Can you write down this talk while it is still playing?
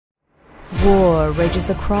War rages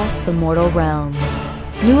across the mortal realms.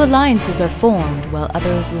 New alliances are formed while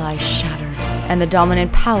others lie shattered, and the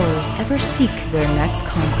dominant powers ever seek their next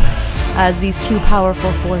conquest. As these two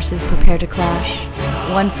powerful forces prepare to clash,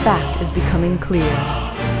 one fact is becoming clear.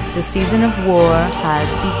 The season of war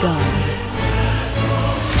has begun.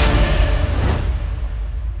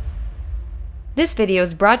 This video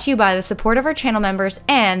is brought to you by the support of our channel members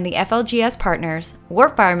and the FLGS Partners,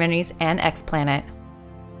 Warfire Minis, and X-Planet.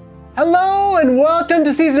 Hello and welcome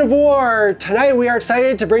to Season of War! Tonight we are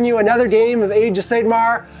excited to bring you another game of Age of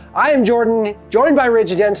Sigmar. I am Jordan, joined by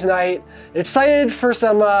Ridge again tonight. Excited for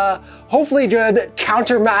some hopefully good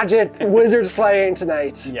counter magic wizard slaying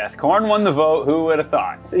tonight. Yes, Khorne won the vote. Who would have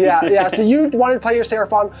thought? Yeah. So you wanted to play your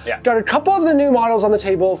Seraphon. Yeah. Got a couple of the new models on the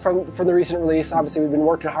table from the recent release. Obviously, we've been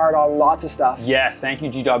working hard on lots of stuff. Yes, thank you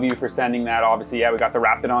GW for sending that. Obviously, yeah, we got the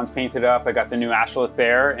Raptidons painted up. I got the new Ashleth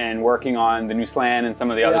Bear and working on the new Slan and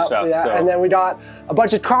some of the other stuff. Yeah, so. And then we got a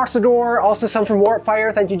bunch of Cross the Door, also some from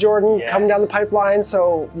Warpfire. Thank you, Jordan, coming down the pipeline.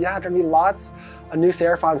 So yeah, gonna be lots of new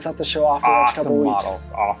Seraphon stuff to show off in the next couple of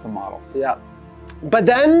weeks. Awesome models. Yeah. But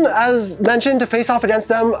then, as mentioned, to face off against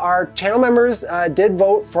them, our channel members did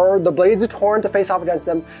vote for the Blades of Khorne to face off against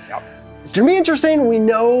them. Yep. It's gonna be interesting. We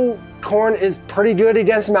know Khorne is pretty good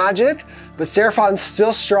against magic, but Seraphon's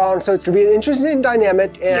still strong, so it's gonna be an interesting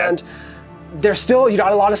dynamic. And there's still, you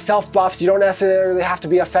got a lot of self buffs. You don't necessarily have to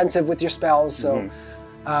be offensive with your spells. So.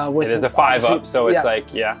 With it is a 5-up, so it's like,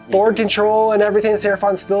 board control and everything.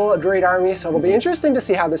 Seraphon's still a great army, so it'll be interesting to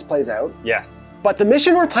see how this plays out. Yes. But the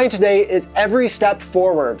mission we're playing today is every step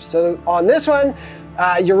forward. So on this one,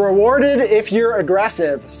 you're rewarded if you're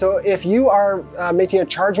aggressive. So if you are making a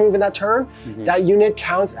charge move in that turn, that unit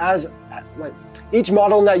counts as, each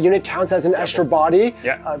model in that unit counts as an extra body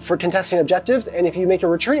for contesting objectives. And if you make a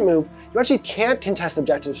retreat move, you actually can't contest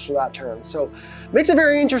objectives for that turn. So it makes a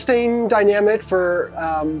very interesting dynamic for,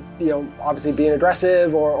 obviously being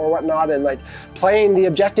aggressive or whatnot, and like playing the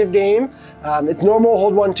objective game. It's normal,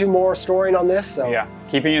 hold 1-2 more storing on this. So yeah,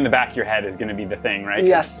 keeping it in the back of your head is going to be the thing, right?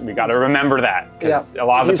 Yes. We got to remember that, because a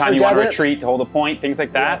lot of the time you want to retreat to hold a point, things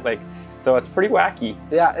like that. So it's pretty wacky.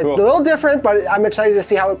 Yeah, it's a little different, but I'm excited to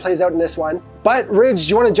see how it plays out in this one. But Ridge,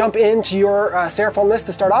 do you want to jump into your Seraphon list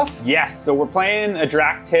to start off? Yes, so we're playing a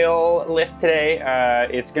Draktail list today.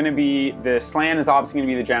 It's going to be, the Slan is obviously going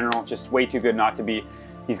to be the general, just way too good not to be.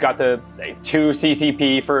 He's got the 2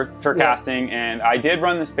 CCP for casting, and I did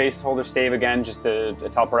run the Space Holder Stave again, just to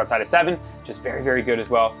teleport outside of 7, just very, very good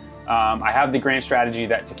as well. I have the grand strategy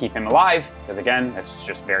to keep him alive, because again, it's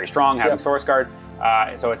just very strong, having Source Guard.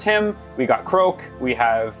 So it's him, we got Croak, we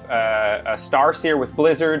have a Star Seer with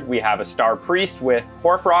Blizzard, we have a Star Priest with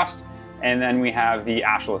Hoarfrost, and then we have the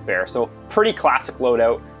Ashleth Bear. So pretty classic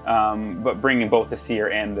loadout, but bringing both the Seer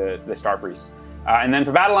and the Star Priest. And then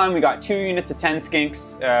for Battle Line, we got 2 units of 10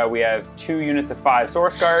 Skinks, we have 2 units of 5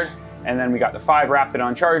 Source Guard, and then we got the 5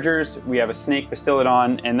 Raptidon Chargers, we have a Snake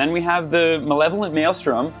Bastillodon, and then we have the Malevolent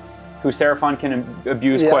Maelstrom, who Seraphon can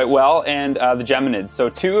abuse quite well, and the Geminids. So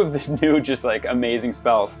 2 of the new just like amazing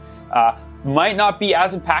spells. Might not be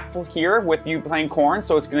as impactful here with you playing Khorne,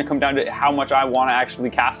 so it's gonna come down to how much I wanna actually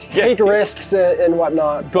cast against Take risks and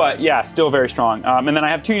whatnot. But yeah, still very strong. And then I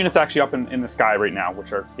have 2 units actually up in the sky right now,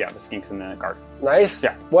 which are, the Skinks and the Guard. Nice.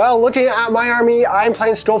 Yeah. Well, looking at my army, I'm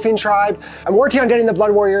playing Stolfiend Tribe. I'm working on getting the Blood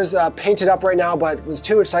Warriors painted up right now, but was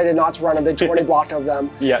too excited not to run a big 20 block of them.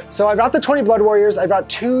 Yeah. So I've got the 20 Blood Warriors. I've got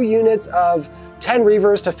 2 units of 10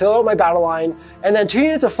 Reavers to fill out my battle line, and then 2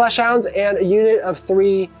 units of Fleshhounds and a unit of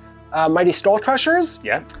 3 Mighty Skull Crushers.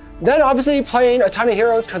 Yeah. Then obviously playing a ton of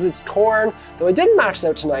heroes because it's Khorne, though I didn't max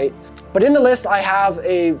out tonight. But in the list I have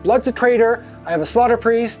a Blood Secretor, I have a Slaughter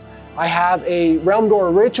Priest, I have a Realm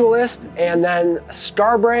Door Ritualist, and then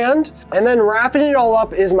Starbrand. And then wrapping it all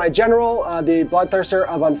up is my general, the Bloodthirster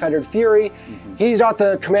of Unfettered Fury. He's got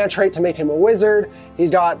the command trait to make him a wizard. He's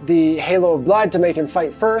got the Halo of Blood to make him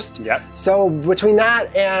fight first. Yep. So between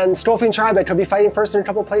that and Stolfiend Tribe, I could be fighting first in a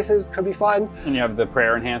couple places, could be fun. And you have the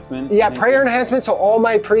Prayer Enhancement. Yeah, Prayer Enhancement, so all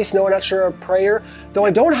my priests know an extra prayer, though I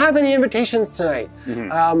don't have any invitations tonight.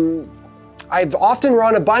 I've often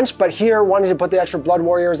run a bunch, but here wanted to put the extra Blood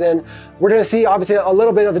Warriors in. We're gonna see obviously a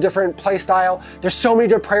little bit of a different play style. There's so many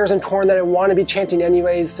good prayers in Khorne that I want to be chanting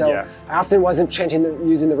anyways, so I often wasn't chanting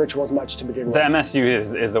using the rituals much to begin with. The MSU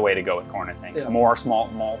is the way to go with Khorne, I think. Yeah.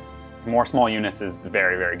 More small units is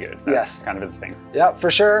very, very good. That's kind of the thing. Yeah, for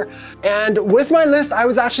sure. And with my list, I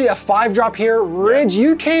was actually a 5-drop here. Ridge,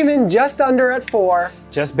 you came in just under at 4.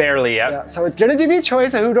 Just barely, yeah. So it's gonna give you a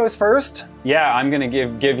choice of who goes first. Yeah, I'm gonna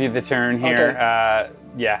give you the turn here.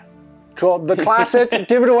 Yeah. Cool, the classic,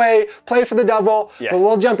 give it away, play for the double. Yes. But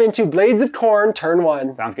we'll jump into Blades of Khorne, turn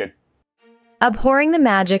 1. Sounds good. Abhorring the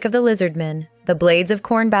magic of the Lizardmen, the Blades of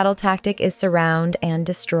Khorne battle tactic is surround and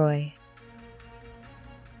destroy.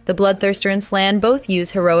 The Bloodthirster and Slann both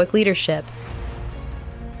use heroic leadership.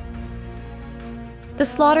 The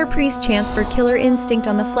Slaughter Priest chants for Killer Instinct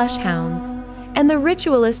on the Flesh Hounds, and the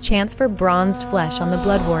Ritualist chants for Bronzed Flesh on the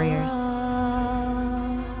Blood Warriors.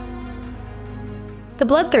 The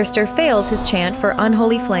Bloodthirster fails his chant for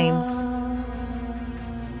Unholy Flames.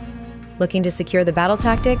 Looking to secure the battle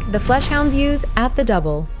tactic, the Flesh Hounds use At the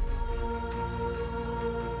Double.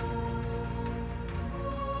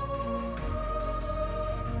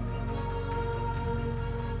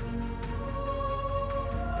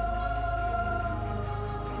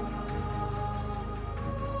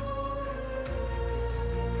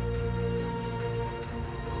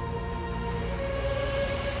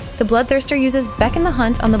 The Bloodthirster uses Beckon the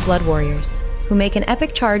Hunt on the Blood Warriors, who make an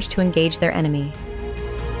epic charge to engage their enemy.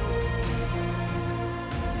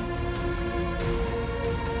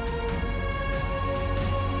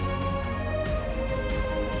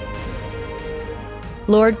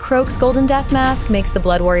 Lord Croak's Golden Death Mask makes the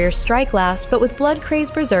Blood Warriors strike last, but with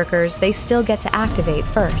Blood-crazed Berserkers, they still get to activate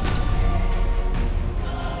first.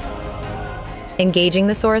 Engaging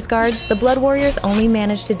the Saurus Guards, the Blood Warriors only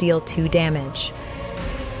manage to deal 2 damage.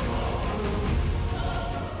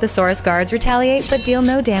 The Saurus Guards retaliate but deal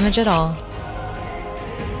no damage at all.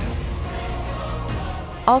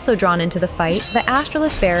 Also drawn into the fight, the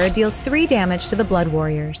Astrolith Bearer deals 3 damage to the Blood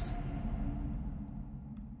Warriors.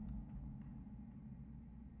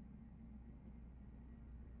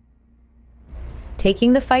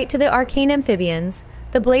 Taking the fight to the Arcane Amphibians,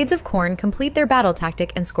 the Blades of Khorne complete their battle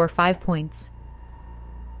tactic and score 5 points.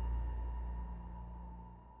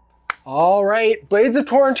 All right, Blades of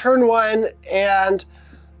Khorne turn 1, and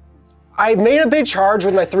I made a big charge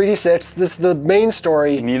with my 3d6. This is the main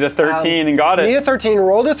story. You need a 13 and got it. Need a 13,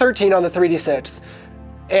 rolled a 13 on the 3d6.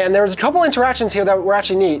 And there's a couple interactions here that were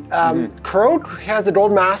actually neat. Croak has the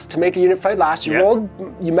gold mask to make a unit fight last. You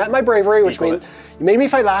met my bravery, which means you made me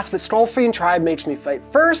fight last, but Stonefiend Tribe makes me fight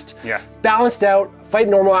first. Yes. Balanced out, fight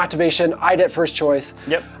normal activation, I get first choice.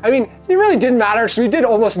 Yep. I mean, it really didn't matter, so we did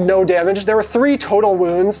almost no damage. There were 3 total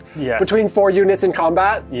wounds between 4 units in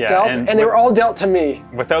combat dealt, and they were all dealt to me.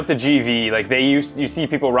 Without the GV, like you see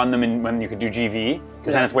people run them in when you could do GV,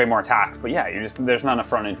 because then it's way more attacks. But yeah, there's not enough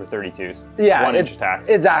frontage with 32s. Yeah, 1-inch attacks.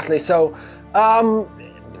 Exactly. So,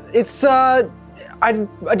 it's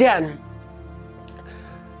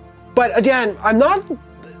But again, I'm not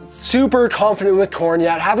super confident with Khorne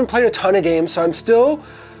yet. Haven't played a ton of games, so I'm still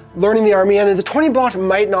learning the army, and the 20 block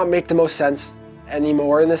might not make the most sense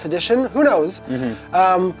anymore in this edition. Who knows?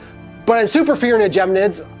 But I'm super fearing of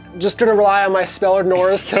Geminids. Just going to rely on my Spellard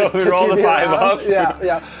Norse to roll keep the 5 up.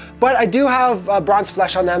 Yeah. But I do have Bronze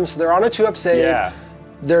Flesh on them, so they're on a 2-up save. Yeah.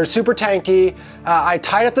 They're super tanky. I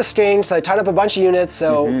tied up the skinks, I tied up a bunch of units,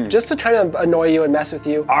 so just to kind of annoy you and mess with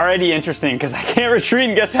you. Already interesting, because I can't retreat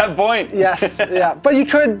and get that point. Yes, yeah. But you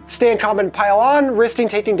could stay in combat and pile on, risking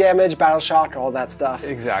taking damage, battle shock, all that stuff.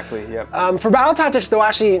 Exactly, yep. For battle tactics, though,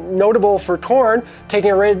 actually notable for Khorne,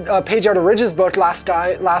 taking a page out of Ridge's book last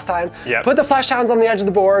time, put the Flesh Hounds on the edge of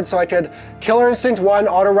the board so I could Killer Instinct 1,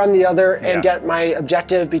 auto-run the other, and get my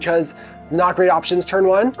objective, because not great options turn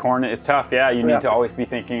 1. Khorne is tough, yeah. You need to always be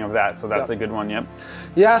thinking of that, so that's a good one, yep.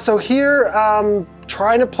 Yeah, so here,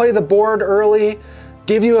 trying to play the board early,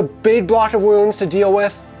 give you a big block of wounds to deal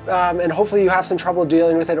with, and hopefully you have some trouble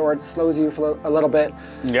dealing with it, or it slows you for a little bit.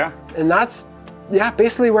 Yeah. And that's,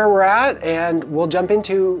 basically where we're at, and we'll jump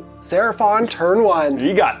into Seraphon turn 1.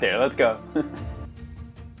 You got there, let's go.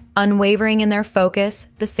 Unwavering in their focus,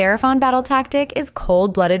 the Seraphon battle tactic is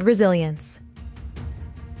cold-blooded resilience.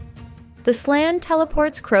 The Slann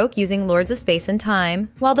teleports Croak using Lords of Space and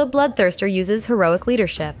Time, while the Bloodthirster uses heroic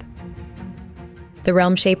leadership. The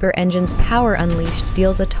Realm Shaper engine's Power Unleashed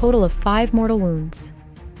deals a total of 5 mortal wounds.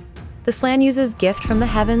 The Slann uses Gift from the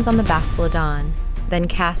Heavens on the Bastiladon, then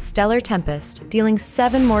casts Stellar Tempest, dealing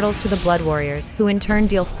 7 mortals to the Blood Warriors, who in turn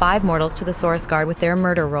deal 5 mortals to the Saurus Guard with their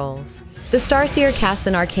murder rolls. The Starseer casts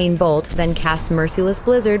an Arcane Bolt, then casts Merciless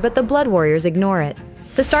Blizzard, but the Blood Warriors ignore it.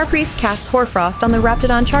 The Star Priest casts Hoarfrost on the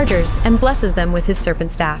Raptidon Chargers and blesses them with his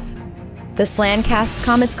Serpent Staff. The Slann casts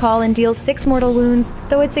Comet's Call and deals 6 mortal wounds,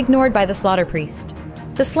 though it's ignored by the Slaughter Priest.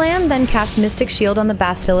 The Slann then casts Mystic Shield on the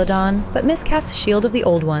Bastiladon, but miscasts Shield of the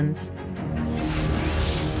Old Ones.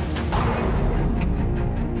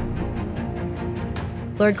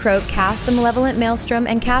 Lord Croak casts the Malevolent Maelstrom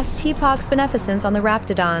and casts Teapot's Beneficence on the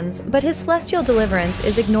Raptidons, but his Celestial Deliverance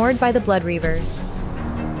is ignored by the Blood Reavers.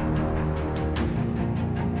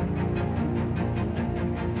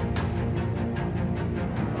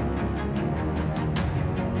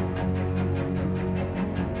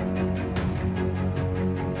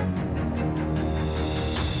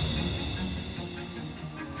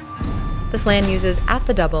 The Slann uses at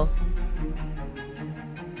the double.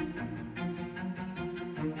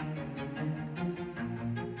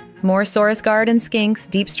 More Saurus Guard and Skinks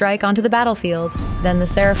deep strike onto the battlefield. Then the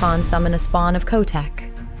Seraphon summon a spawn of Kotek.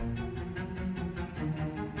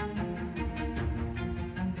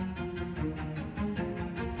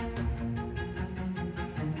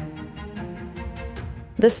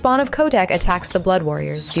 The spawn of Kotek attacks the Blood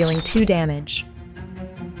Warriors, dealing 2 damage.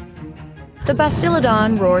 The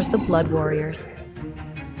Bastillodon roars the Blood Warriors.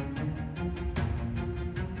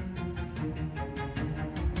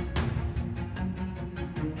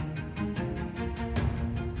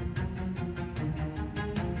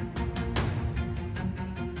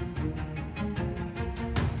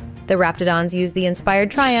 The Raptidons use the Inspired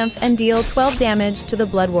Triumph and deal 12 damage to the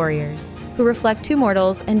Blood Warriors, who reflect 2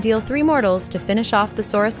 mortals and deal 3 mortals to finish off the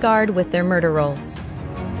Saurus Guard with their murder rolls.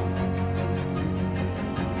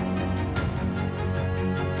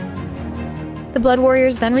 The Blood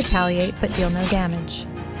Warriors then retaliate but deal no damage.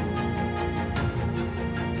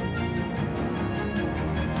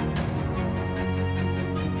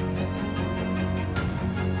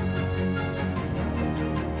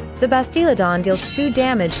 The Bastillodon deals 2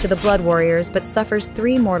 damage to the Blood Warriors but suffers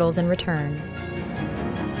 3 mortals in return.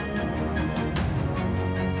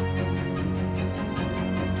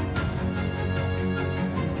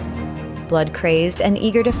 Blood crazed and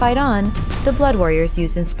eager to fight on, the Blood Warriors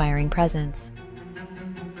use Inspiring Presence.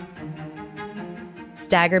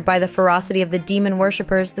 Staggered by the ferocity of the demon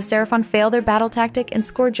worshippers, the Seraphon fail their battle tactic and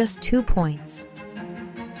score just 2 points.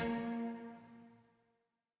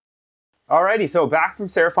 Alrighty, so back from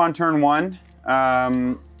Seraphon turn 1.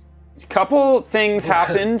 Couple things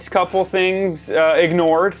happened, couple things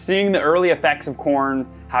ignored. Seeing the early effects of Khorne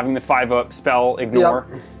having the 5-up spell ignore,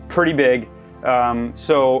 pretty big.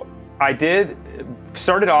 So I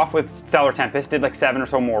started off with Stellar Tempest, did like 7 or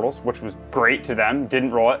so mortals, which was great to them,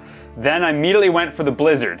 didn't roll it. Then I immediately went for the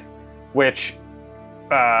Blizzard, which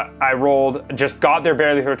I rolled, just got there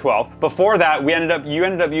barely for 12. Before that, you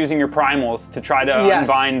ended up using your primals to try to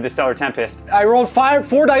unbind the Stellar Tempest. I rolled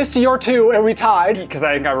 4 dice to your 2, and we tied. Because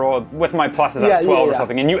I think I rolled with my pluses, that's 12 or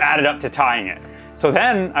something, and you added up to tying it. So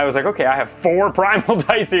then I was like, okay, I have 4 primal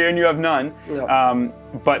dice here, and you have none.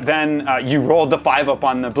 But then you rolled the 5-up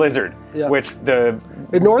on the Blizzard, which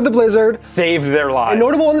ignored the Blizzard. Saved their lives. And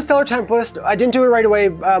notable in the Stellar Tempest, I didn't do it right away,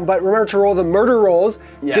 but remember to roll the murder rolls.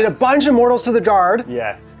 Did a bunch of mortals to the guard.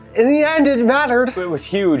 Yes. In the end, it mattered. It was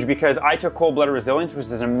huge because I took Cold-Blooded Resilience, which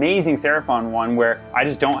is an amazing Seraphon one where I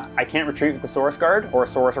can't retreat with the Saurus Guard or a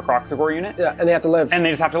Saurus or Croxagore unit. Yeah, and they have to live. And they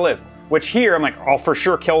just have to live. Which here, I'm like, I'll for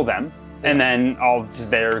sure kill them. And then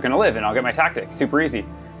they're gonna live and I'll get my tactic, super easy.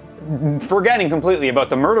 Forgetting completely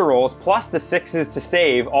about the murder rolls, plus the 6s to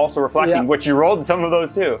save, also reflecting, which you rolled some of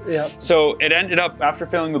those too. So it ended up, after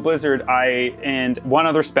failing the Blizzard, and one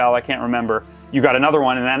other spell, I can't remember, you got another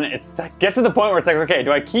one, and then it gets to the point where it's like, okay,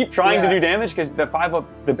 do I keep trying to do damage? Because the 5-up,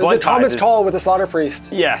 the Blood the Thomas Call with the Slaughter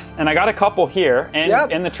Priest. Yes, and I got a couple here,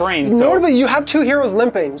 and in the terrain. Notably, you have 2 heroes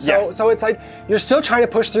limping, so it's like, you're still trying to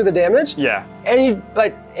push through the damage. Yeah. And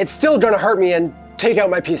it's still gonna hurt me and take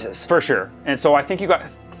out my pieces. For sure. And so I think you got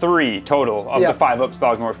 3 total of the 5-up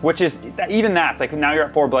spell ignores, which is, even that's like, now you're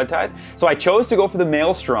at 4 Blood Tithe. So I chose to go for the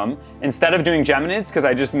Maelstrom instead of doing Geminids, because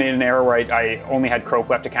I just made an error where I only had Croak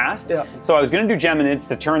left to cast. So I was gonna do Geminids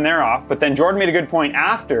to turn there off, but then Jordan made a good point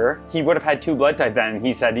after, he would have had 2 Blood Tithe then, and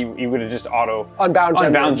he said he would have just unbound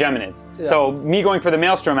Geminids. So me going for the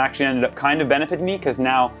Maelstrom actually ended up kind of benefiting me, because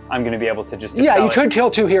now I'm gonna be able to just dispel you could kill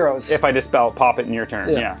 2 heroes. If I dispel, pop it in your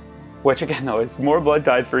turn, Which again though, is more Blood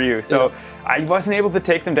Tithe for you. So I wasn't able to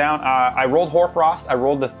take them down. I rolled Hoarfrost, I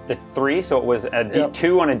rolled the 3, so it was a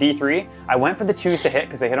D2 on a D3. I went for the 2s to hit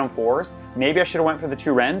because they hit on 4s. Maybe I should have went for the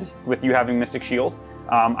 2 Rend with you having Mystic Shield.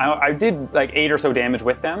 I did like 8 or so damage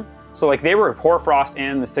with them. So like they were Hoarfrost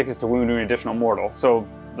and the 6s to wound an additional mortal. So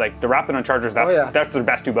like the Raptidon Chargers, that's their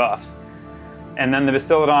best 2 buffs. And then the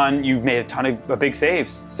Bastillodon, you made a ton of big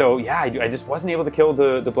saves. So yeah, I just wasn't able to kill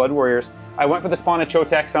the Blood Warriors. I went for the spawn of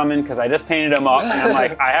Chotek summon because I just painted them up. And I'm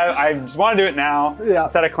like, I just want to do it now.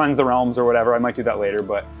 Instead of Cleanse the Realms or whatever. I might do that later,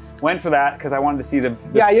 but went for that because I wanted to see the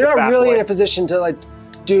you're not really in a position to like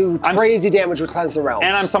do crazy damage with Cleanse the Realms.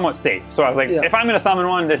 And I'm somewhat safe. So I was like, if I'm going to summon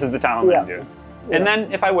one, this is the time I'm going to do it. And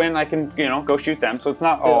then if I win, I can, go shoot them. So it's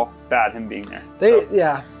not all bad him being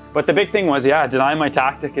there. But the big thing was, denying my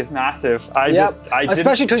tactic is massive.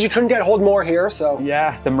 Especially because you couldn't get hold more here, so.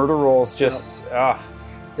 Yeah, the murder rolls just,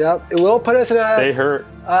 it will put us in they hurt.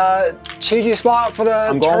 Cheeky spot for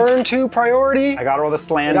the turn 2 priority. I gotta roll the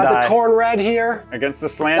Slann die. die. Got the Khorne red here. Against the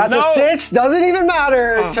Slann. That's a 6, doesn't even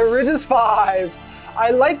matter. To Ridge's 5.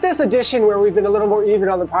 I like this addition where we've been a little more even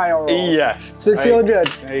on the prio rolls. Yes. It's been feeling good.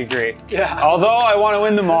 I agree. Yeah. Although I want to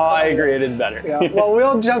win them all, I agree it is better. Yeah. Well,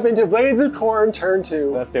 we'll jump into Blades of Khorne turn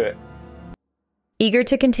 2. Let's do it. Eager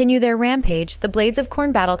to continue their rampage, the Blades of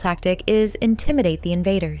Khorne battle tactic is intimidate the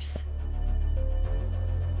invaders.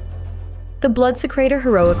 The Bloodsecrator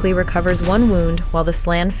heroically recovers 1 wound while the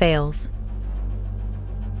Slan fails.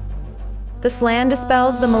 The Slan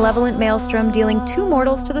dispels the malevolent maelstrom, dealing 2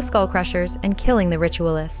 mortals to the Skullcrushers and killing the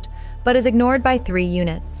Ritualist, but is ignored by 3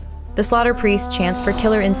 units. The Slaughter Priest chants for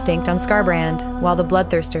Killer Instinct on Skarbrand, while the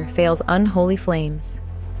Bloodthirster fails Unholy Flames.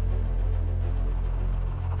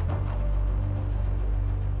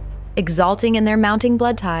 Exalting in their mounting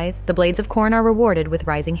blood tithe, the Blades of Khorne are rewarded with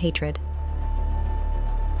Rising Hatred.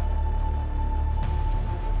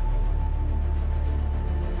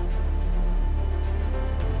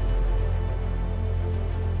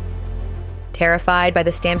 Terrified by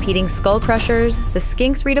the stampeding Skullcrushers, the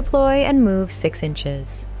Skinks redeploy and move 6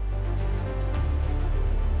 inches.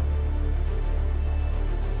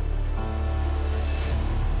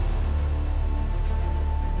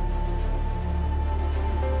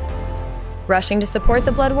 Rushing to support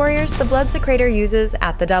the Blood Warriors, the Bloodsecrator uses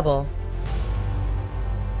At the Double.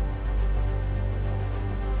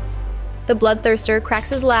 The Bloodthirster cracks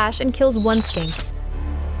his lash and kills 1 Skink.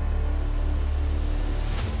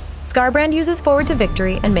 Skarbrand uses Forward to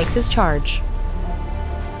Victory and makes his charge.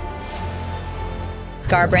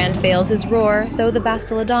 Skarbrand fails his roar, though the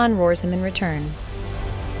Bastiladon roars him in return.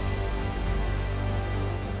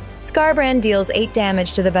 Skarbrand deals 8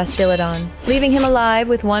 damage to the Bastiladon, leaving him alive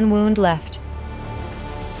with 1 wound left.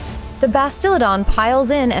 The Bastiladon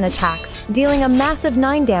piles in and attacks, dealing a massive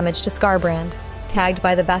 9 damage to Skarbrand. Tagged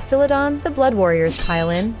by the Bastiladon, the Blood Warriors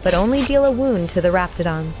pile in, but only deal a wound to the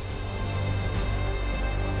Raptidons.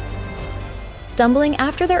 Stumbling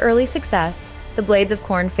after their early success, the Blades of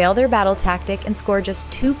Khorne fail their battle tactic and score just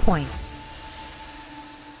 2 points.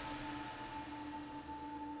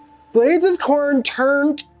 Blades of Khorne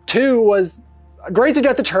turn 2 was great to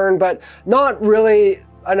get the turn, but not really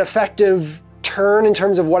an effective turn in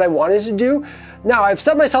terms of what I wanted to do. Now, I've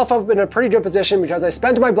set myself up in a pretty good position because I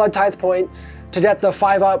spent my Blood Tithe point to get the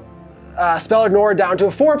 5-up Spell Ignore down to a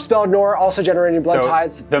 4-up Spell Ignore, also generating Blood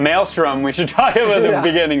Tithe. The Maelstrom, we should talk about at the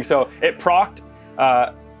beginning. So it procced,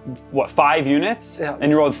 5 units? Yeah.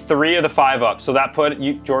 And you rolled 3 of the 5-ups. So that put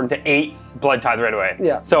you, Jordan, to 8 Blood Tithe right away.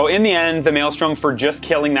 Yeah. So in the end, the Maelstrom, for just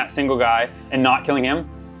killing that single guy and not killing him,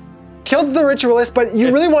 killed the Ritualist, but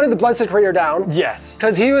you really wanted the Bloodsecrator down. Yes.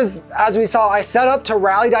 Because he was, as we saw, I set up to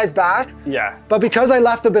rally dice back. Yeah. But because I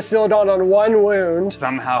left the Bastiladon on 1 wound,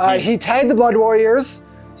 somehow he tagged the Blood Warriors.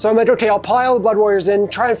 So I'm like, okay, I'll pile the Blood Warriors in,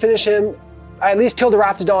 try and finish him. I at least killed the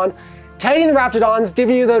Raptidon. Tagging the Raptidons,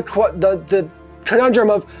 giving you the conundrum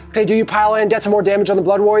of, okay, do you pile in, get some more damage on the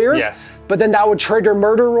Blood Warriors? Yes. But then that would trigger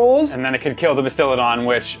murder rolls. And then it could kill the Bastiladon,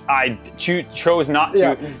 which I chose not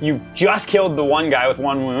to. Yeah. You just killed the 1 guy with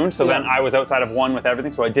 1 wound, so then I was outside of 1 with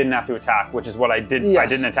everything, so I didn't have to attack, which is what I did. Yes. I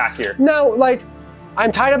didn't attack here. Now, like,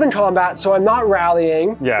 I'm tied up in combat, so I'm not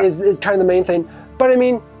rallying, is kind of the main thing. But I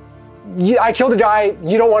mean, I killed a guy,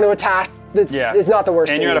 you don't want to attack. It's not the worst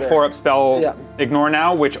thing. And you're at a 4-up spell Ignore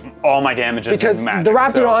now, which all my damage is because magic. The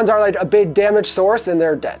Raptidons are like a big damage source and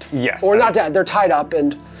they're dead. Yes. Or not dead, they're tied up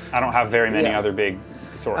and... I don't have very many other big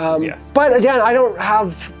sources, yes. But again, I don't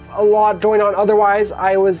have a lot going on otherwise.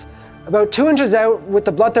 I was about 2 inches out with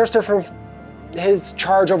the Bloodthirster from his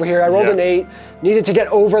charge over here. I rolled an 8, needed to get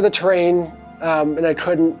over the terrain, and I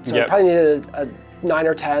couldn't, so I probably needed a 9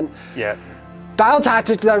 or 10. Yeah. Battle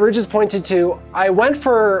tactic that Ridge has pointed to, I went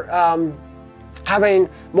for having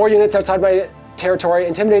more units outside my territory,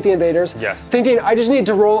 intimidate the invaders, thinking I just need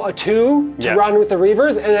to roll a 2 to run with the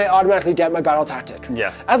Reavers, and I automatically get my battle tactic.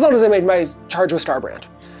 Yes. As long as I made my charge with Skarbrand.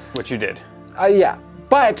 Which you did. Yeah,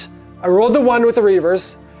 but I rolled the 1 with the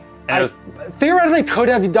Reavers. I theoretically could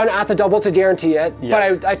have done At the Double to guarantee it,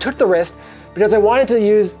 but I took the risk because I wanted to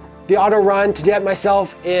use the auto run to get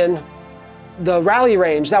myself in the rally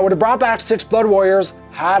range. That would have brought back 6 Blood Warriors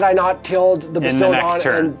had I not killed the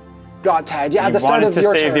Bastiladon and got tagged. Yeah, at the start of your turn. You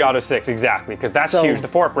wanted to save the auto 6, exactly, because that's huge. The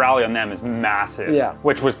 4-up rally on them is massive,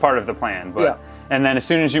 which was part of the plan. But and then as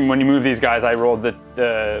soon as when you move these guys, I rolled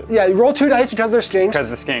the you roll 2 dice because they're Skinks. Because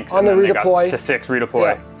the Skinks. On the redeploy. The 6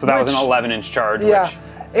 redeploy. So that was an 11-inch charge. Yeah.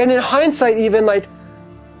 And in hindsight, even like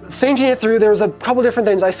thinking it through, there was a couple different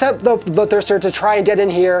things. I set the Thirster to try and get in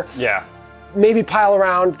here. Yeah. Maybe pile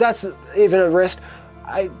around. That's even a risk.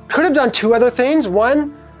 I could have done 2 other things.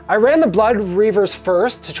 One, I ran the Blood Reavers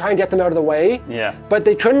first to try and get them out of the way. Yeah. But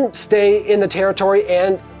they couldn't stay in the territory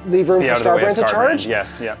and leave room for Skarbrand to charge.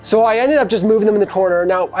 Yes, yeah. So I ended up just moving them in the corner.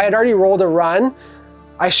 Now, I had already rolled a run,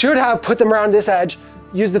 I should have put them around this edge,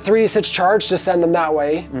 used the 3d6 charge to send them that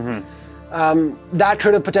way. That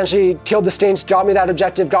could have potentially killed the stains, got me that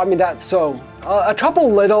objective, got me that. So a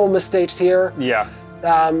couple little mistakes here. Yeah.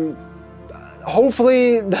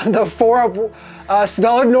 Hopefully the 4-up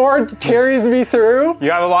spell ignore carries me through.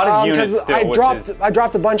 You have a lot of units still. I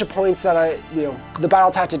dropped a bunch of points that the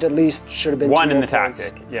battle tactic at least should have been one in the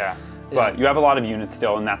points. tactic. Yeah. But you have a lot of units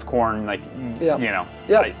still, and that's Khorne. Like, you know,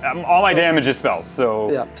 Yep. all my damage is spells.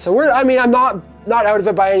 So yeah. So I'm not out of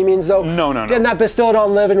it by any means, though. No. Getting that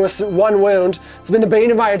Bastiladon living with 1 wound. It's been the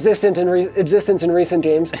bane of my existence in recent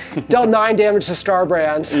games. Dealt 9 damage to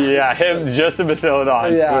Starbrand. Yeah, just the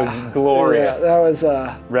Bastiladon was glorious. Yeah, that was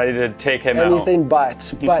ready to take him out. Anything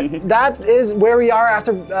but. But that is where we are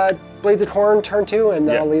after Blades of Khorne turn 2, and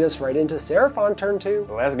that'll lead us right into Seraphon turn 2.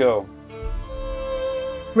 Let's go.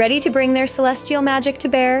 Ready to bring their celestial magic to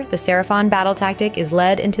bear, the Seraphon battle tactic is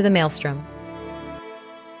led into the Maelstrom.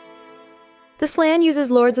 The Slan uses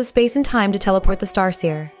Lords of Space and Time to teleport the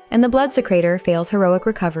Starseer, and the Bloodsecrator fails heroic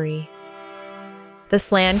recovery. The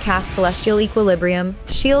Slan casts Celestial Equilibrium,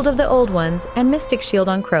 Shield of the Old Ones, and Mystic Shield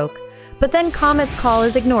on Croak, but then Comet's Call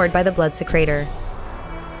is ignored by the Bloodsecrator.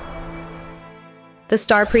 The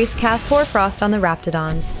Star Priest casts Hoarfrost on the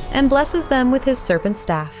Raptidons, and blesses them with his Serpent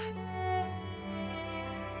Staff.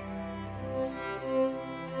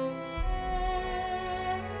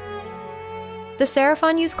 The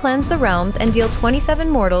Seraphon use Cleanse the Realms and deal 27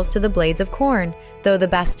 mortals to the Blades of Khorne, though the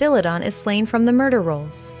Bastiladon is slain from the murder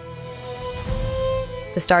rolls.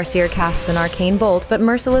 The Starseer casts an Arcane Bolt, but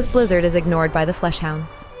Merciless Blizzard is ignored by the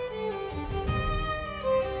Fleshhounds.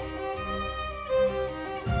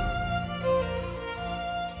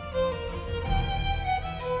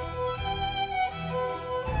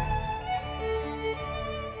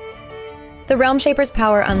 The Realmshaper's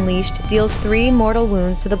power unleashed deals 3 mortal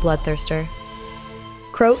wounds to the Bloodthirster.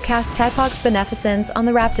 Croak casts Tedpock's Beneficence on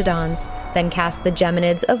the Raptidons, then casts the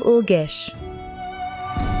Geminids of Ulgish.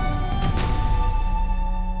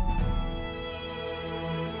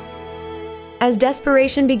 As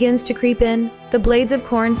desperation begins to creep in, the Blades of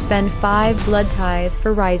Khorne spend 5 Blood Tithe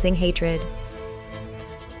for Rising Hatred.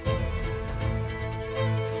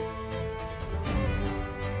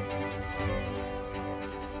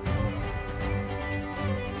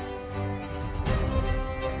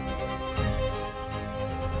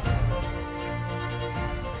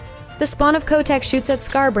 The Spawn of Kotek shoots at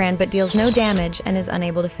Skarbrand but deals no damage and is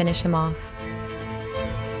unable to finish him off.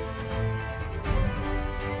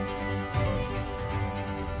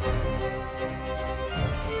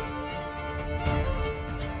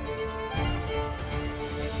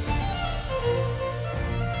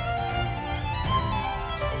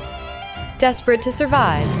 Desperate to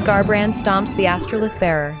survive, Skarbrand stomps the Astrolith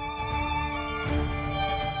Bearer.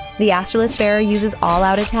 The Astrolith Bearer uses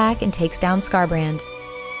all-out attack and takes down Skarbrand.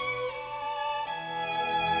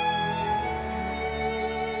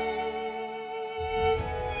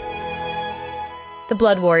 The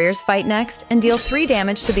Blood Warriors fight next and deal 3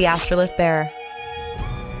 damage to the Astrolith Bearer.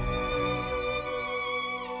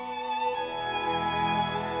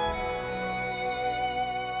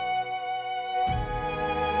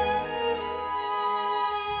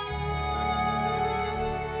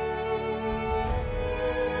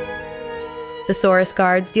 The Saurus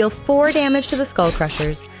Guards deal 4 damage to the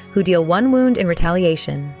Skullcrushers, who deal 1 wound in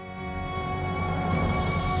retaliation.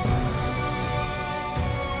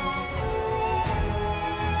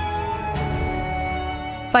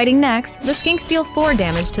 Fighting next, the Skinks deal 4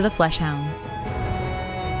 damage to the Fleshhounds.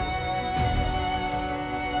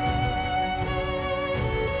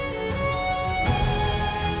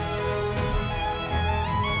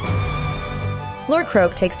 Lord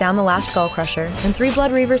Croak takes down the last Skullcrusher, and 3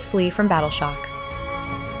 Blood Reavers flee from Battleshock.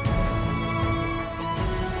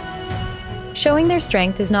 Showing their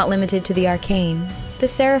strength is not limited to the arcane, the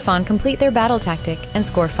Seraphon complete their battle tactic and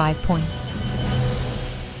score 5 points.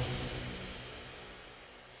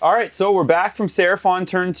 All right, so we're back from Seraphon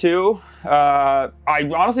turn 2. I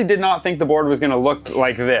honestly did not think the board was going to look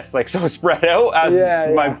like this, like so spread out.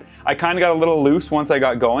 I kind of got a little loose once I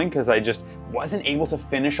got going because I just wasn't able to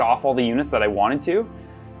finish off all the units that I wanted to.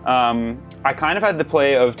 I kind of had the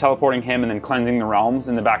play of teleporting him and then cleansing the realms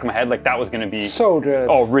in the back of my head, like that was going to be so good.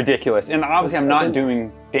 Oh, ridiculous! And obviously, I'm not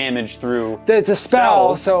doing damage through. It's a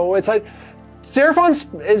spell, so it's like. Seraphon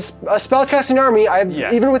is a spellcasting army.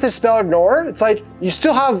 Even with his spell ignore, it's like you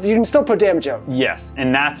can still put damage out. Yes,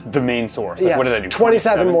 and that's the main source. Like, what did I do?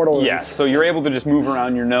 27 mortal wounds. Yeah, so you're able to just move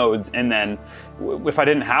around your nodes, and then if I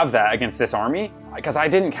didn't have that against this army, because I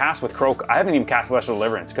didn't cast with Croak, I haven't even cast Celestial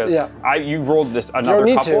Deliverance because you've rolled this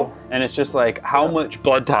another couple, and it's just like how much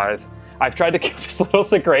Blood Tithe I've tried to kill this little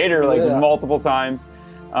Secrator like multiple times.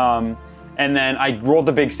 And then I rolled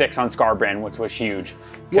the big 6 on Scarbrand, which was huge.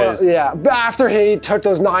 Well, yeah, but after he took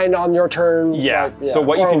those 9 on your turn. Yeah, like, so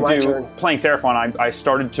what you can do, playing Seraphon, I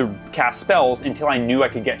started to cast spells until I knew I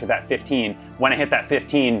could get to that 15. When I hit that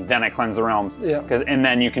 15, then I cleanse the realms. Yeah. And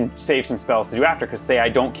then you can save some spells to do after, because say I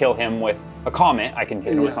don't kill him with a Comet, I can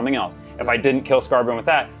hit him with something else. If I didn't kill Scarbrand with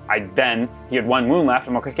that, he had 1 wound left.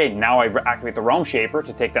 I'm like, okay, now I activate the Realm Shaper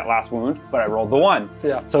to take that last wound, but I rolled the 1.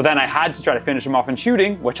 Yeah. So then I had to try to finish him off in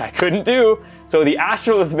shooting, which I couldn't do. So the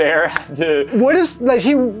Astrolith Bear had to... What if, like,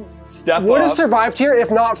 he would have survived here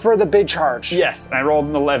if not for the big charge? Yes, and I rolled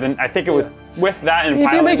an 11. I think it was with that and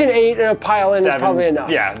if you make an 8 and a pile-in is probably enough.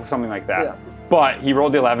 Yeah, something like that. Yeah. But he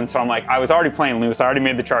rolled the 11, so I'm like, I was already playing loose. I already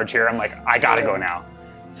made the charge here. I'm like, I gotta go now.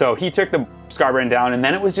 So he took the Scarbrand down, and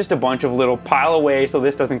then it was just a bunch of little pile away so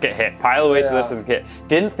this doesn't get hit, pile away so this doesn't get hit.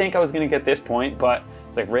 Didn't think I was gonna get this point, but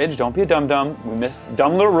it's like, Ridge, don't be a dum-dum. We missed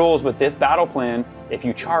dumb little rules with this battle plan. If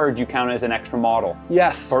you charge, you count as an extra model.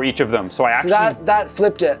 Yes. For each of them. So I actually... that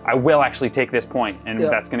flipped it. I will actually take this point, and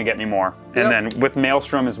that's gonna get me more. And then with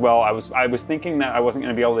Maelstrom as well, I was thinking that I wasn't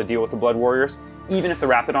gonna be able to deal with the Blood Warriors, even if the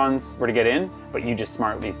Raptidons were to get in, but you just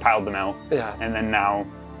smartly piled them out. Yeah. And then now,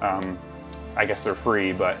 I guess they're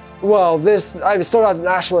free, but... Well, I've still got an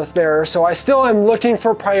Astrolith Bearer, so I still am looking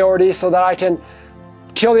for priority so that I can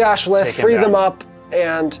kill the Astrolith, free them up,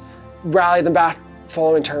 and rally them back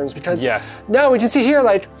following turns. Because now we can see here,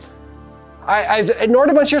 like, I've ignored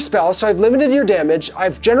a bunch of your spells, so I've limited your damage.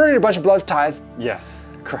 I've generated a bunch of Blood Tithe. Yes,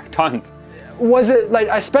 correct, tons. Was it, like,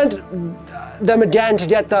 I spent them again to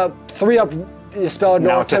get the 3-up spell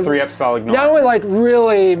ignore. Now it's a 3-up spell ignore. Now it like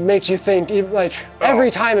really makes you think, like every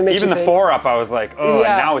time it makes you think. Even the 4-up, I was like, oh, and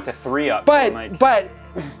now it's a 3-up. But, like,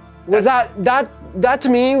 was that to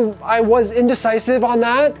me, I was indecisive on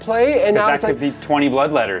that play, and now that it's could be 20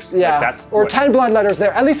 bloodletters. Yeah, like or 10 bloodletters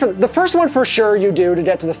there. At least for the first one for sure you do to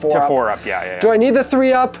get to the 4-up. To 4-up, yeah. Do I need the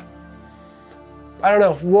 3-up? I don't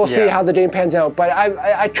know. We'll see how the game pans out. But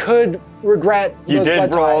I could regret those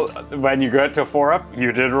blood roll tithe. When you got to 4-up.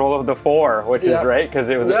 You did roll the 4, which is right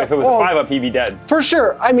because it was if it was a 5-up, he'd be dead. For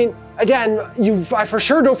sure. I mean, again, I for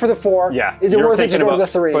sure go for the 4. Yeah. Is it worth it to go to the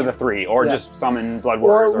 3? For the 3, or just summon Blood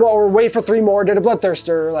Warriors, or wait for 3 more, get a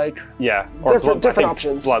Bloodthirster, like or different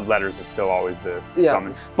options. Bloodletters is still always the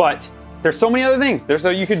summon, but. There's so many other things.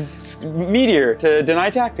 You could Meteor to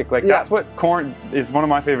deny tactic. Like that's what Khorne is one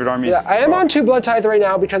of my favorite armies. Yeah, I am on 2 Blood Tithe right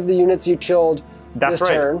now because of the units you killed this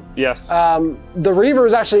turn. Yes. The Reaver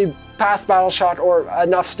is actually past battle shot or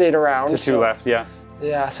enough stayed around. To 2 left, yeah.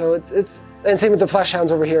 Yeah, so it's and same with the Flesh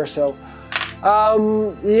Hounds over here. So,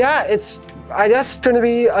 yeah, it's I guess going to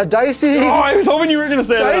be a dicey. Oh, I was hoping you were going to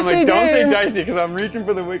say that. I'm like, don't say game. Dicey because I'm reaching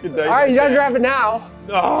for the wicked dice. All right, you got to grab it now.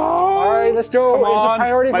 Oh, all right, let's go into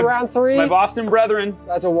priority for round 3. My Boston brethren.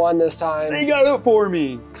 That's a 1 this time. They got it for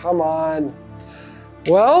me. Come on.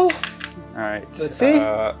 Well, all right. Let's see.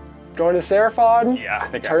 Going to Seraphon. Yeah, I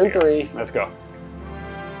think turn 3. Let's go.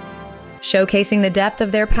 Showcasing the depth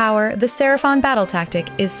of their power, the Seraphon battle tactic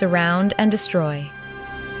is surround and destroy.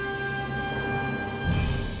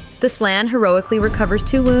 The Slan heroically recovers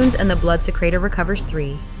 2 wounds and the Blood Secrator recovers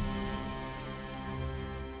 3.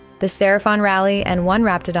 The Seraphon rally and 1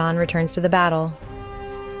 Raptidon returns to the battle.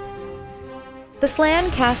 The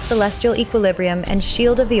Slan casts Celestial Equilibrium and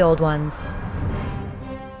Shield of the Old Ones.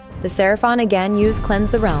 The Seraphon again used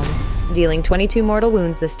Cleanse the Realms, dealing 22 mortal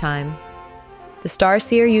wounds this time. The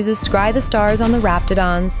Starseer uses Scry the Stars on the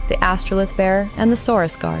Raptidons, the Astrolith Bear, and the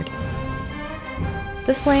Saurus Guard.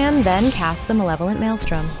 The Slan then casts the Malevolent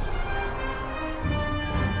Maelstrom.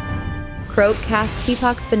 Croak casts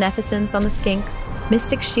Teapot's Beneficence on the Skinks,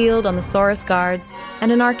 Mystic Shield on the Saurus Guards, and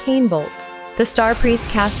an Arcane Bolt. The Star Priest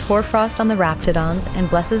casts Hoarfrost on the Raptidons and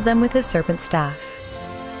blesses them with his Serpent Staff.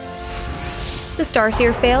 The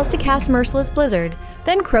Starseer fails to cast Merciless Blizzard,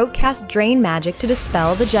 then Croak casts Drain Magic to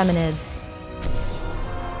dispel the Geminids.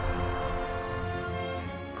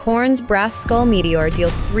 Khorne's Brass Skull Meteor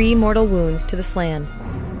deals 3 mortal wounds to the Slan.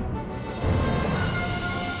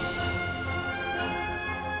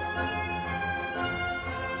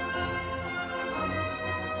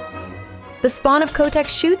 The Spawn of Kotek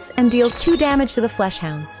shoots and deals 2 damage to the Flesh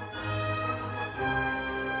Hounds.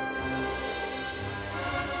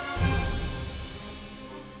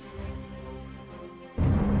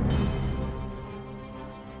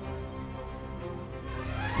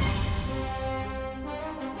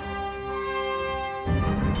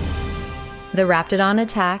 The Raptidon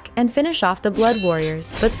attack and finish off the Blood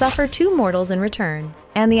Warriors, but suffer 2 mortals in return,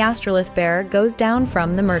 and the Astrolith Bearer goes down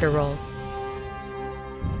from the murder rolls.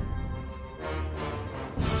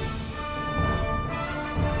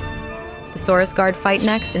 Saurus Guard fight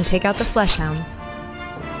next and take out the Fleshhounds.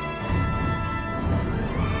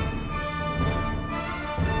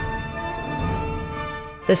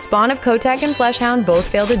 The spawn of Kotek and Fleshhound both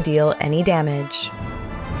fail to deal any damage.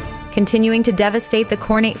 Continuing to devastate the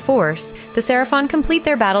Khornate force, the Seraphon complete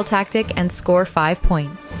their battle tactic and score 5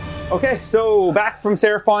 points. Okay, so back from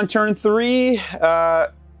Seraphon turn 3.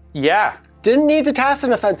 Yeah. Didn't need to cast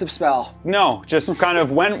an offensive spell. No, just kind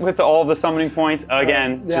of went with all the summoning points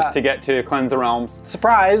again, just to get to cleanse the realms.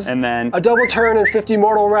 Surprise! And then a double turn and 50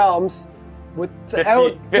 mortal realms. With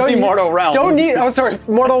 50 mortal realms. Don't need. Oh, sorry,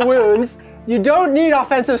 mortal wounds. You don't need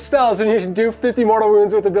offensive spells when you can do 50 mortal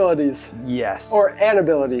wounds with abilities. Yes. Or an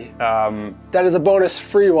ability. That is a bonus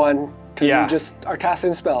free one, because you just are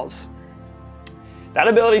casting spells. That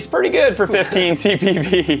ability's pretty good for 15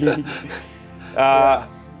 CPV.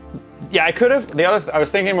 Yeah, I could have. I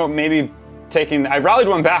was thinking about maybe taking. I rallied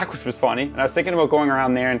one back, which was funny, and I was thinking about going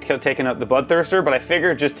around there and taking out the Bloodthirster, but I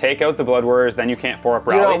figured just take out the Blood Warriors, then you can't 4-up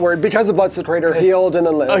rally. You're not worried because the Blood Secretor healed and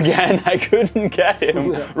then lived. Again, I couldn't get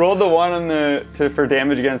him. Rolled the 1 on for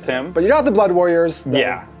damage against him. But you got the Blood Warriors.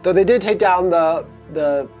 Though, though they did take down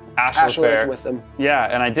the Ashlith with them. Yeah,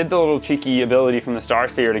 and I did the little cheeky ability from the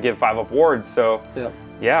Starseer to give 5-up wards, so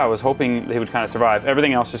yeah, I was hoping they would kind of survive.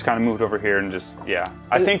 Everything else just kind of moved over here and just,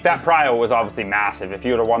 I think that prio was obviously massive. If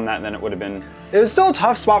you would have won that, then it would have been... It was still a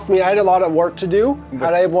tough spot for me. I had a lot of work to do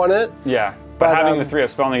had I have won it. Yeah, but having the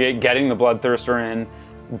 3-up spell in the gate, getting the Bloodthirster in,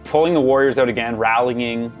 pulling the Warriors out again,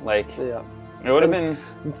 rallying, like, it would have been...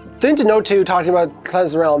 Thing to note too, talking about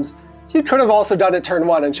Cleanse the Realms, you could have also done it turn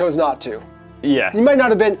 1 and chose not to. Yes. You might not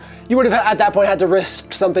have been, you would have at that point had to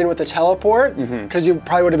risk something with the teleport, because you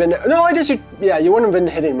probably would have been, no, I guess you wouldn't have been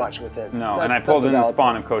hitting much with it. No, and I pulled in the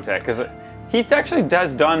spawn of Kotek, because he actually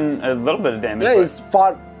has done a little bit of damage. Yeah, he's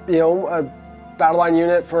fought, a battle line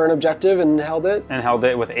unit for an objective and held it. And held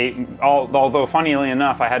it with 8, although funnily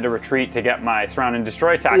enough, I had to retreat to get my Surround and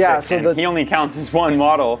Destroy tactic, and he only counts as 1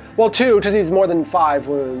 model. Well, 2, because he's more than 5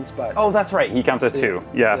 wounds, but. Oh, that's right, he counts as 2.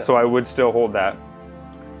 Yeah, so I would still hold that.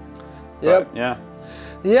 Yep. But,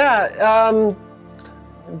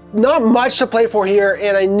 not much to play for here,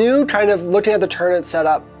 and I knew kind of looking at the turn it set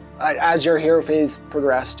up as your hero phase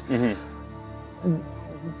progressed.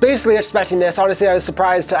 Basically expecting this. Honestly, I was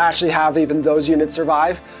surprised to actually have even those units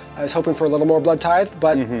survive. I was hoping for a little more Blood Tithe,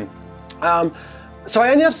 but so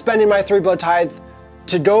I ended up spending my 3 Blood Tithe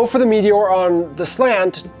to go for the Meteor on the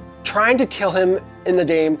Slant, trying to kill him in the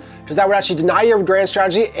game, because that would actually deny your grand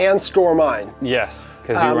strategy and score mine. Yes.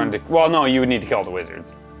 Because you run to, well, no, you would need to kill the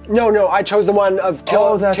wizards. No, I chose the one of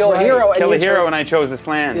kill a hero. Kill a hero, and I chose the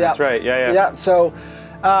Slan. That's right. Yeah. So,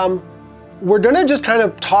 we're gonna just kind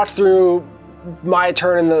of talk through my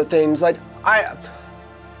turn and the things. Like I'm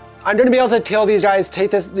gonna be able to kill these guys, take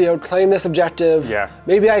this, claim this objective. Yeah.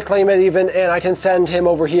 Maybe I claim it even, and I can send him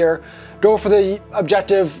over here. Go for the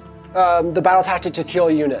objective, the battle tactic to kill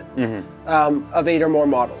a unit of 8 or more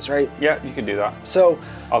models, right? Yeah, you could do that. So.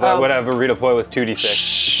 Although I would have a redeploy with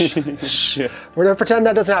 2d6. We're gonna pretend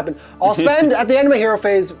that doesn't happen. I'll spend at the end of my hero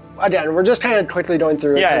phase, again, we're just kind of quickly going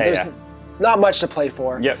through it because there's not much to play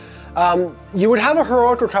for. Yep. You would have a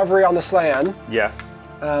heroic recovery on the Slan. Yes.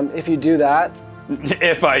 If you do that.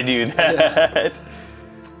 If I do that.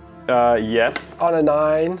 Yes. On a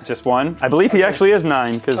 9. Just 1. I believe he actually is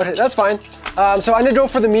 9. Okay, that's fine. So I'm gonna go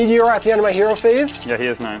for the Meteor at the end of my hero phase. Yeah, he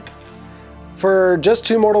is 9. For just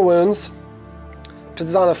 2 mortal wounds. Because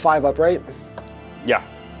it's on a 5-up, right? Yeah.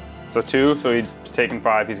 So 2, so he's taken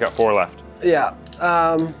 5, he's got 4 left. Yeah.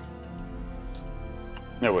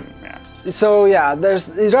 It wouldn't, So yeah,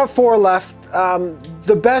 he's got 4 left.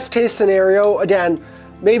 The best case scenario, again,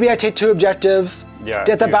 maybe I take 2 objectives,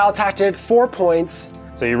 get the battle tactic, 4 points.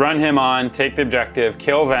 So you run him on, take the objective,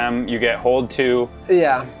 kill them, you get hold 2.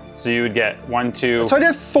 Yeah. So you would get 1, 2. So I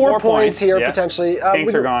did 4 points here, potentially.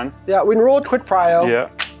 Skinks are gone. Yeah, we can roll a quick prio. Yeah.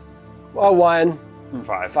 1.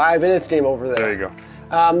 5. 5, and it's game over there. There you go.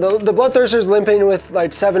 The Bloodthirster's limping with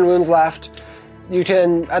like 7 wounds left. You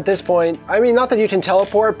can, at this point, I mean, not that you can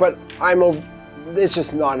teleport, but it's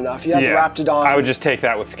just not enough. You have the Raptidons. I would just take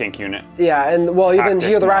that with Skink unit. Yeah, and well, even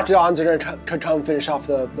here, the Raptidons are going to come finish off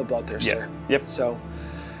the Bloodthirster. Yep. So,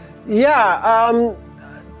 yeah,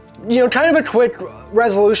 kind of a quick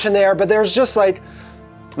resolution there, but there's just like,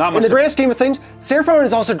 not much in the grand scheme of things, Seraphon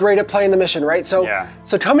is also great at playing the mission, right? So,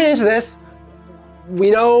 so coming into this, we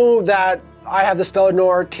know that I have the spell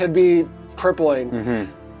ignore could be crippling.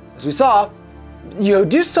 As we saw, you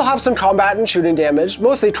do still have some combat and shooting damage,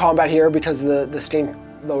 mostly combat here because of the Skink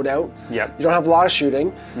loadout. Yep. You don't have a lot of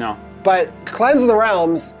shooting. No. But Cleanse of the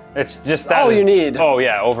Realms, it's just all you need. Oh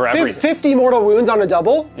yeah, over everything. 50 mortal wounds on a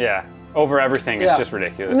double. Yeah. over everything. It's just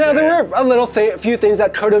ridiculous. Now there were a few things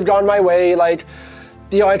that could have gone my way, like,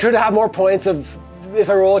 you know, I could have more points if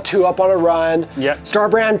I roll a 2-up on a run. Yep.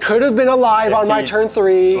 Starbrand could have been alive on my turn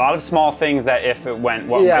 3. A lot of small things that if it went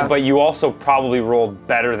well, but you also probably rolled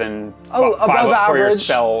better than 5 up for your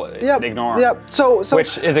spell ignore. Yep. So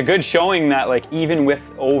which is a good showing that, like, even with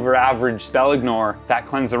over average spell ignore, that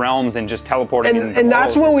Cleanse the Realms and just teleporting and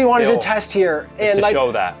that's what we wanted to test here. And to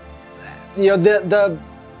show that. You know, the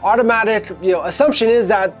automatic, you know, assumption is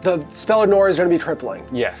that the spell ignore is going to be crippling.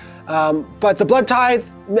 Yes. But the Blood Tithe,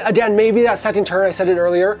 again, maybe that second turn, I said it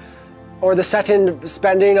earlier, or the second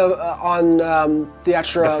spending on the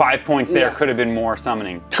extra. The 5 points there could have been more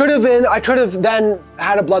summoning. Could have been. I could have then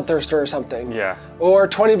had a Bloodthirster or something. Yeah. Or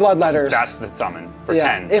 20 Bloodletters. That's the summon for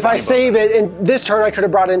 10. If I save it in this turn, I could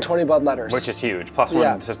have brought in 20 Bloodletters. Which is huge.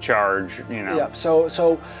 +1 to charge, you know. Yeah.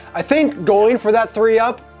 So I think going for that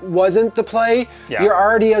 3-up wasn't the play. Yeah. You're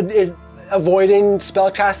already avoiding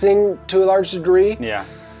spellcasting to a large degree. Yeah.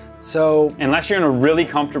 So unless you're in a really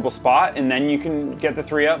comfortable spot, and then you can get the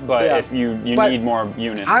 3-up. But if you need more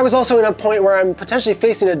units. I was also in a point where I'm potentially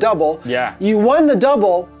facing a double. Yeah. You won the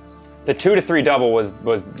double. The 2 to 3 double was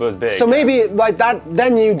big. So maybe like that,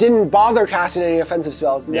 then you didn't bother casting any offensive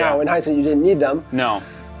spells. Now in hindsight, you didn't need them. No.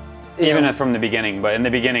 Even from the beginning, but in the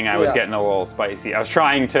beginning I was getting a little spicy. I was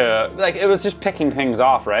trying to, like, it was just picking things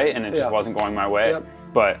off, right? And it just wasn't going my way.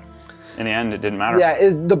 But in the end, it didn't matter.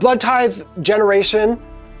 Yeah, the Blood Tithe generation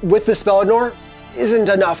with the spell ignore isn't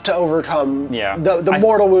enough to overcome the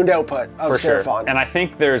mortal wound output of Seraphon. Sure. And I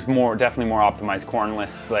think there's definitely more optimized Khorne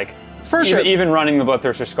lists, like for sure. Even running the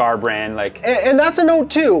Bloodthirster Scarbrand, like, and that's a note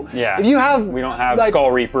too. Yeah. If you have, we don't have like,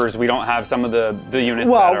 Skull Reapers, we don't have some of the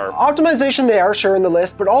units that are optimization. They are sure in the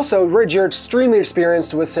list, but also Ridge, you're extremely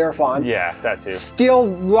experienced with Seraphon. Yeah, that too. Skill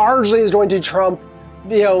largely is going to trump,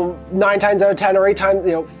 you know, 9 times out of 10 or 8 times,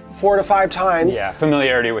 you know, 4 to 5 times. Yeah,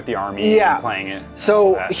 familiarity with the army. And playing it.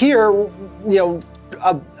 So here, you know,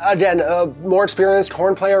 again, a more experienced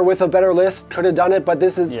Khorne player with a better list could have done it, but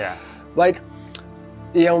this is like,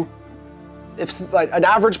 you know, if like an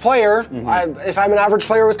average player, if I'm an average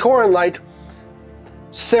player with Khorne, like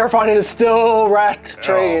Seraphon is still rack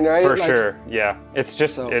train, right? For sure, yeah. It's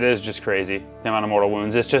just, it is just crazy, the amount of mortal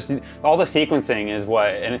wounds. It's just, all the sequencing is what,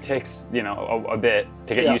 and it takes, you know, a bit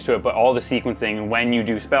to get used to it, but all the sequencing, when you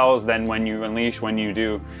do spells, then when you unleash, when you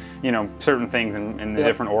do, you know, certain things in the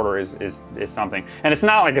different order is something. And it's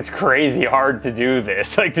not like it's crazy hard to do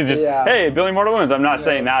this, like to just, hey, building mortal wounds. I'm not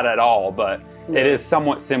saying that at all, but it is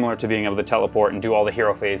somewhat similar to being able to teleport and do all the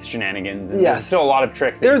hero phase shenanigans. And there's still a lot of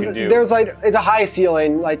tricks that you can do. There's like, it's a high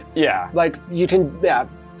ceiling, like, like you can,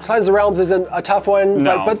 Cleanse the Realms isn't a tough one,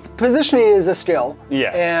 but positioning is a skill.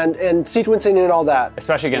 Yes. And sequencing and all that.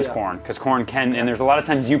 Especially against Khorne, because Khorne can, and there's a lot of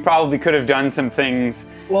times you probably could have done some things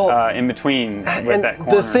in between with that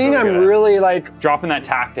Khorne. The thing I'm really like... Dropping that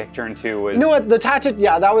tactic turn 2 was... You know what, the tactic,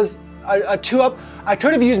 that was a 2-up. I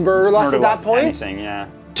could have used Murder Lust at that point. Anything,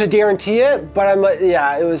 to guarantee it, but I'm like,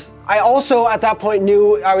 it was. I also at that point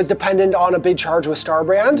knew I was dependent on a big charge with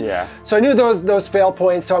Starbrand. Yeah. So I knew those fail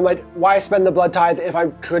points. So I'm like, why spend the Blood Tithe if I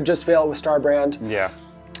could just fail it with Starbrand? Yeah.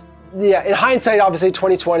 Yeah. In hindsight, obviously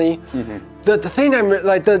 2020. The thing I'm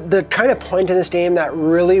like the kind of point in this game that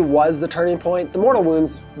really was the turning point. The mortal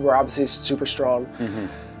wounds were obviously super strong,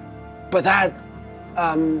 but that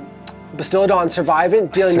Bastillodon surviving,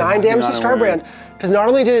 dealing 9 damage to Starbrand. Because not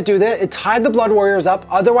only did it do that, it tied the Blood Warriors up.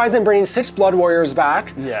 Otherwise, I'm bringing 6 Blood Warriors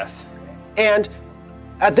back. Yes. And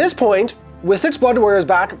at this point, with 6 Blood Warriors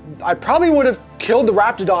back, I probably would have killed the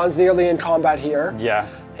Raptidons nearly in combat here. Yeah.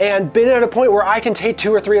 And been at a point where I can take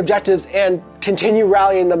 2 or 3 objectives and continue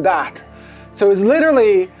rallying them back. So it was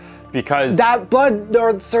literally because that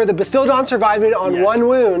the Bastillodon surviving on 1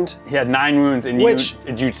 wound. He had 9 wounds, and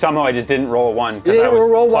you somehow I just didn't roll a 1 because I was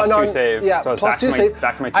roll plus 1 2 save. Yeah, so I was plus 2 save.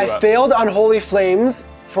 Back to my 2 I failed Unholy Flames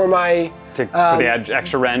for my for the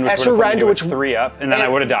extra rend, which 3 up, and then I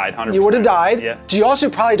would have died. 100%. You would have died. Yeah. You also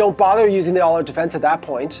probably don't bother using the all-out defense at that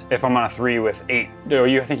point. If I'm on a 3 with 8,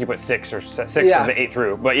 I think you put 6 or 6 of the 8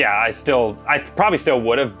 through. But yeah, I probably still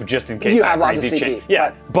would have just in case. You have lots of CP.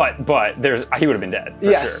 Yeah, but he would have been dead. For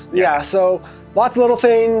sure. Yeah. So lots of little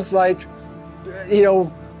things like, you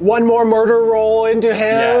know, 1 more murder roll into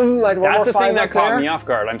him, like 1 more 5 That's the thing that caught there. me off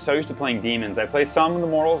guard. I'm so used to playing demons. I play some of the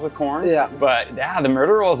mortals with Khorne, but the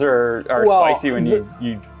murder rolls are spicy when you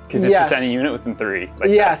because it's just any unit within 3. Like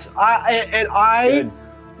I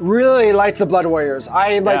really liked the Blood Warriors.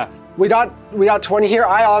 We got 20 here.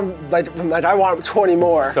 I want 20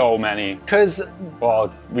 more. So many. Because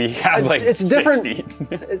well, we have like it's 60.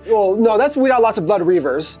 Different. Well, no, we got lots of Blood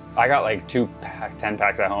Reavers. I got like 10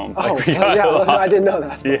 packs at home. Oh, like, yeah, I didn't know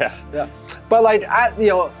that. Yeah. But like,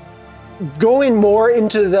 going more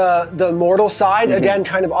into the mortal side, again,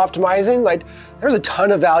 kind of optimizing, like there's a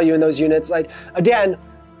ton of value in those units. Like, again,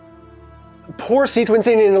 poor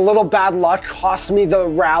sequencing and a little bad luck cost me the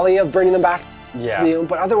rally of bringing them back. Yeah.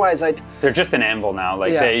 But otherwise, like, they're just an anvil now.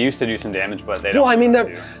 Like they used to do some damage, but they don't. Well, I mean,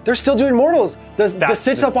 they're still doing mortals. The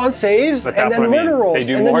sits up on saves and then murder rolls,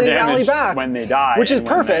 they do and then more they damage rally back when they die, which is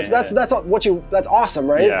perfect. That's awesome,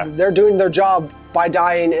 right? Yeah. They're doing their job by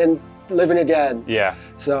dying and living again. Yeah.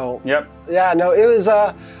 So. Yep. Yeah. No, it was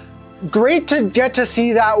great to get to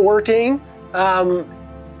see that working.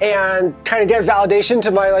 And kind of get validation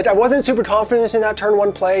to my, like, I wasn't super confident in that turn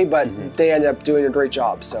 1 play, but they ended up doing a great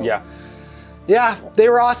job. So yeah, they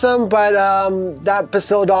were awesome, but that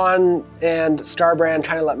Bastiladon and Starbrand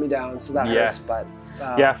kind of let me down, so that hurts. But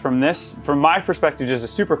yeah, from my perspective, just a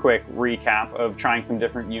super quick recap of trying some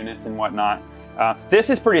different units and whatnot. This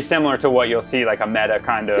is pretty similar to what you'll see, like a meta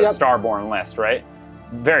kind of Starborn list, right?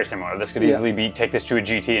 Very similar. This could easily take this to a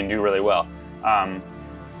GT and do really well.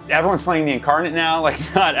 Everyone's playing the Incarnate now, like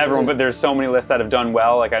not everyone, but there's so many lists that have done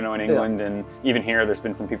well. Like I know in England and even here, there's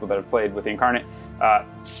been some people that have played with the Incarnate.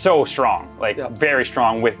 So strong, like very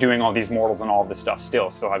strong with doing all these mortals and all of this stuff still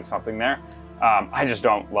having something there. I just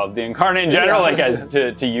don't love the Incarnate in general, like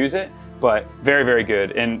to use it, but very, very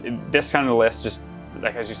good. And this kind of list just,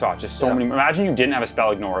 like as you saw, just so many. Imagine you didn't have a spell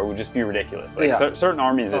ignore; it would just be ridiculous. Like certain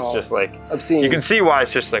armies, it's just like obscene. You can see why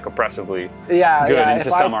it's just like oppressively good into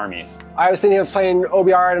some armies. I was thinking of playing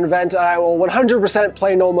OBR at an event, and I will 100%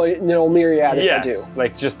 play no Myriad if I do.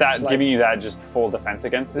 Like just that, giving you that just full defense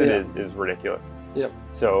against it is ridiculous. Yep.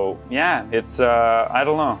 So yeah, it's I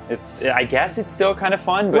don't know. I guess it's still kind of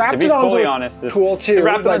fun, but to be fully honest, it's cool too. The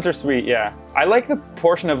Raptidons are sweet. Yeah, I like the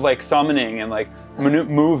portion of like summoning and like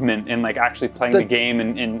movement and like actually playing the game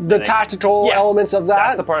and the tactical elements of that.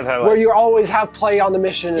 That's the part that I like. Where you always have play on the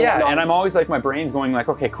mission. And I'm always like, my brain's going like,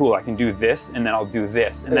 okay, cool, I can do this, and then I'll do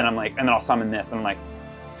this, and then I'm like, and then I'll summon this, and I'm like,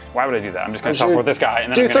 why would I do that? I'm just gonna teleport this guy,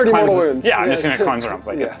 and then I'm gonna cleanse wounds. Yeah, I'm just gonna cleanse realms.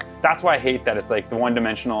 Like that's why I hate that it's like the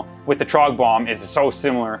one-dimensional with the Trog Bomb is so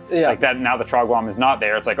similar. Like that now the Trog Bomb is not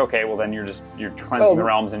there. It's like, okay, well then you're cleansing the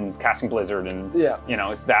realms and casting Blizzard and you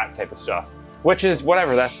know, it's that type of stuff. Which is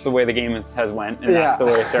whatever, that's the way the game has went, and that's the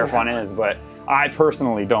way Seraphon is, but I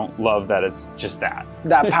personally don't love that it's just that.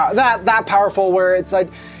 That powerful where it's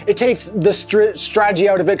like, it takes the strategy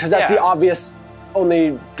out of it because that's the obvious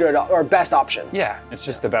only good or best option. Yeah, it's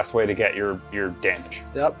just the best way to get your damage.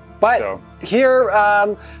 Yep, but here,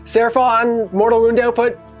 Seraphon, Mortal Wound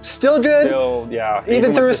output, still good. Still,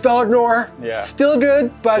 even through a spell ignore, still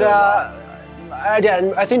good, but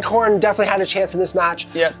again, I think Khorne definitely had a chance in this match.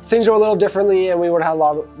 Yeah. Things go a little differently, and we would have had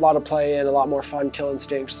a lot of play and a lot more fun killing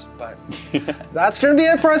stinks. But that's going to be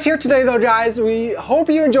it for us here today, though, guys. We hope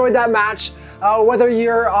you enjoyed that match, whether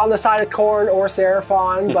you're on the side of Khorne or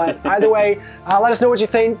Seraphon. But either way, let us know what you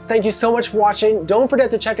think. Thank you so much for watching. Don't forget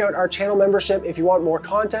to check out our channel membership if you want more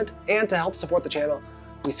content and to help support the channel.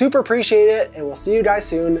 We super appreciate it, and we'll see you guys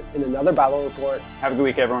soon in another battle report. Have a good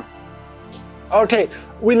week, everyone. Okay,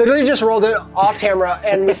 we literally just rolled it off camera,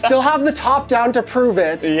 and we still have the top down to prove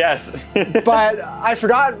it. Yes. But I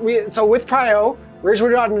forgot, so with Prio, we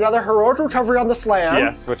got another heroic recovery on the slam.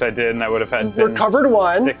 Yes, which I did, and I would have had recovered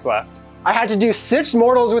 1. 6 left. I had to do 6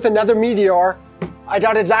 mortals with another meteor. I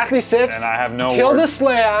got exactly 6. And I have no Kill the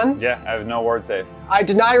slam. Yeah, I have no ward save. I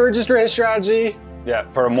deny Registrant strategy. Yeah,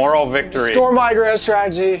 for a moral victory. Storm Migrant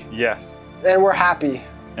strategy. Yes. And we're happy.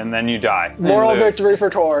 And then you die. Moral victory for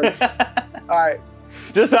Khorne. All right.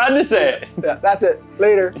 Just had to say it. Yeah, that's it.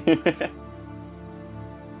 Later.